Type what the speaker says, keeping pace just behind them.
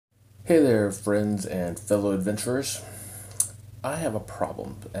Hey there, friends and fellow adventurers. I have a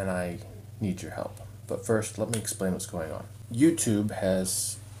problem and I need your help. But first, let me explain what's going on. YouTube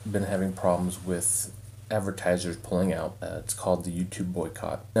has been having problems with advertisers pulling out. It's called the YouTube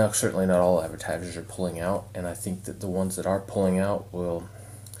boycott. Now, certainly not all advertisers are pulling out, and I think that the ones that are pulling out will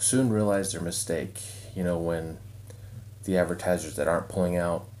soon realize their mistake. You know, when the advertisers that aren't pulling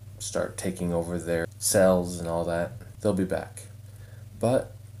out start taking over their cells and all that, they'll be back.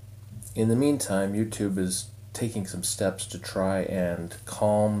 But in the meantime, YouTube is taking some steps to try and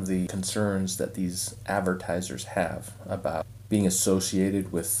calm the concerns that these advertisers have about being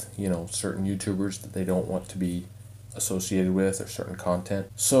associated with, certain YouTubers that they don't want to be associated with, or certain content.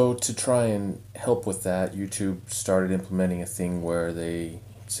 So to try and help with that, YouTube started implementing a thing where they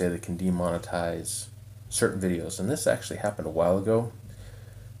say they can demonetize certain videos. And this actually happened a while ago,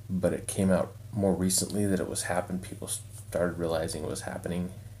 but it came out more recently that it was happening. People started realizing it was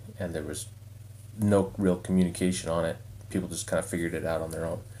happening, and there was no real communication on it. People just kind of figured it out on their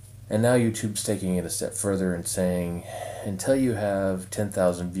own. And now YouTube's taking it a step further and saying, until you have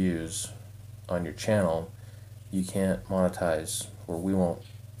 10,000 views on your channel, you can't monetize, or we won't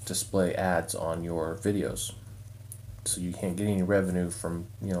display ads on your videos. So you can't get any revenue from,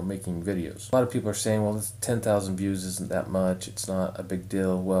 making videos. A lot of people are saying, well, this 10,000 views isn't that much, it's not a big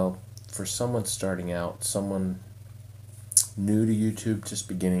deal. Well, for someone starting out, someone new to YouTube, just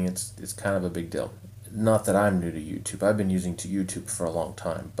beginning, it's kind of a big deal. Not that I'm new to YouTube. I've been using YouTube for a long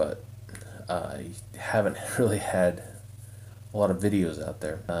time, but I haven't really had a lot of videos out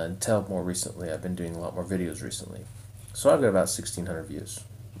there until more recently. I've been doing a lot more videos recently. So I've got about 1,600 views,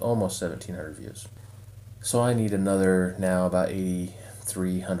 almost 1,700 views. So I need another now about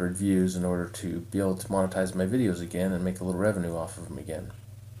 8,300 views in order to be able to monetize my videos again and make a little revenue off of them again.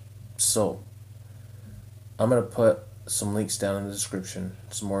 So I'm going to put some links down in the description,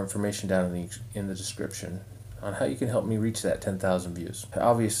 some more information down in the description on how you can help me reach that 10,000 views.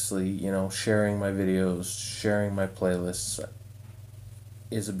 Obviously, sharing my videos, sharing my playlists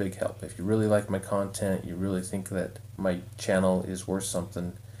is a big help. If you really like my content, you really think that my channel is worth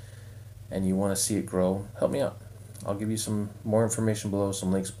something, and you want to see it grow, help me out. I'll give you some more information below,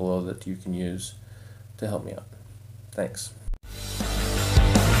 some links below that you can use to help me out. Thanks.